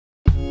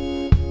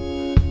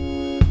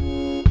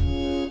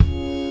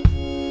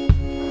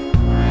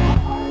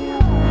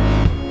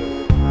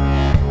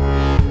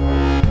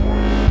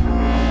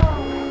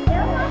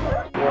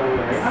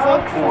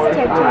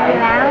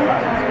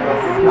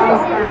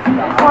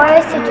4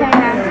 is to turn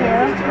around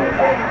 2.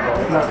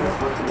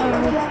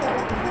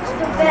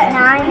 And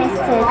 9 is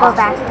to go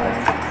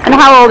backwards. And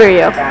how old are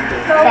you? 7.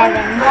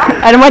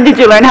 And when did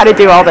you learn how to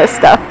do all this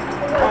stuff?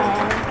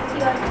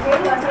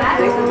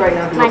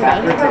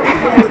 Monday.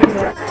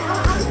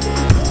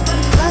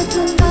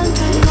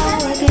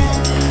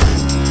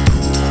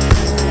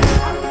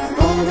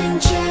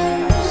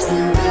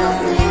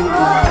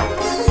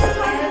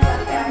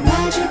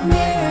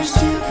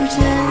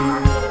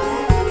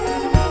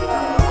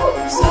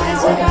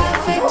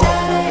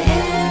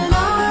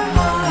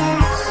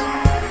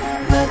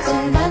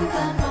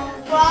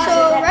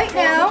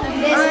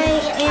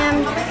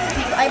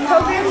 I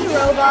programmed the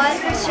robot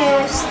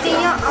to stay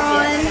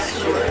on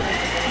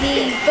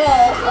the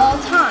ball all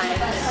times.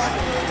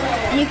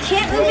 And you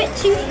can't move it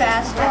too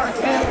fast or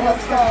it will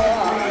fall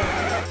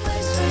off.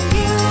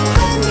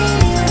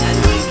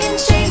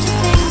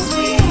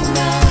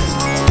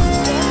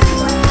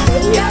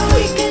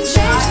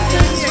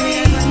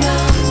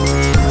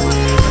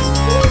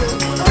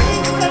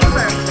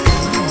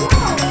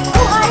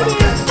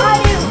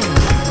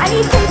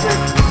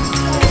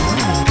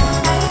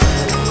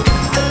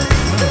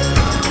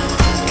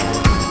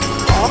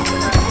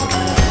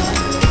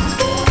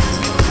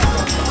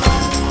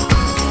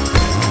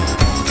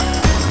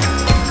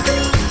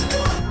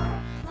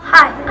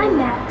 Hi, I'm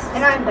Max.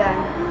 And I'm Ben.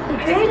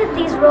 We created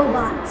these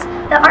robots,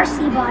 the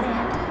RC bot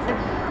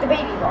and The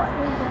baby bot.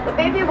 The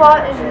baby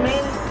bot is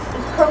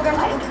programmed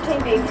to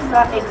entertain babies, so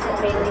that makes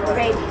it mainly for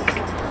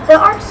babies. the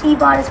RC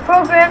bot is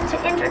programmed to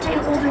entertain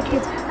older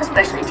kids,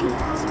 especially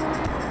teens.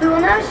 We will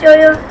now show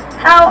you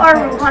how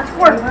our robots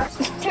work.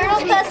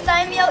 Turtle plus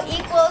Daimyo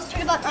equals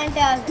Turtlebot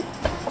 9000.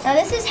 Now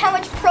this is how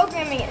much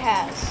programming it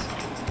has.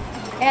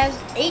 It has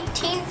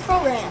 18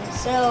 programs,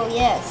 so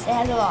yes, it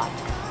has a lot.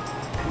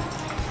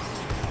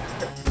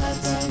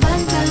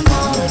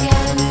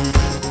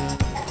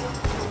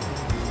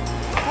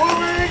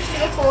 Forwards to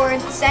go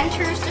forward,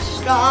 centers to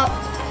stop.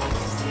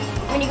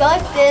 When you go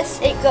like this,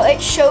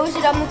 it shows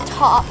it on the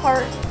top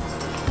part.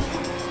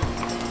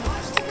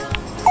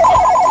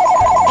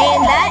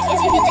 And that is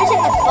if you touch it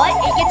in the butt,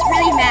 it gets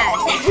really mad.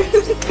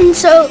 And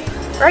so,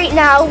 right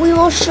now, we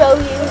will show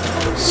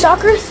you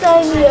Soccer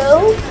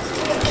Daimyo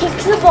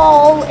kicks the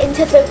ball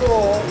into the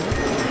goal.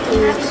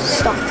 And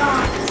stop.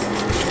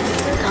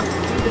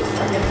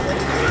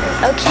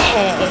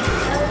 Okay.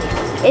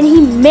 And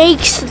he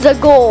makes the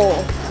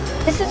goal.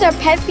 This is our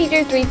Pet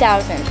Feeder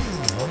 3000.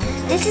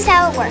 This is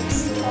how it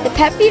works. The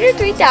Pet Feeder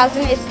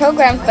 3000 is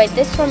programmed by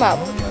this remote.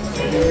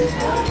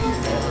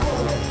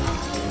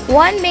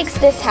 One makes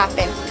this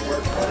happen.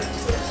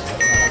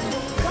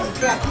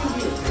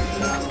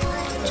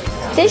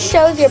 This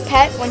shows your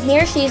pet when he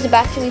or she is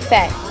about to be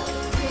fed.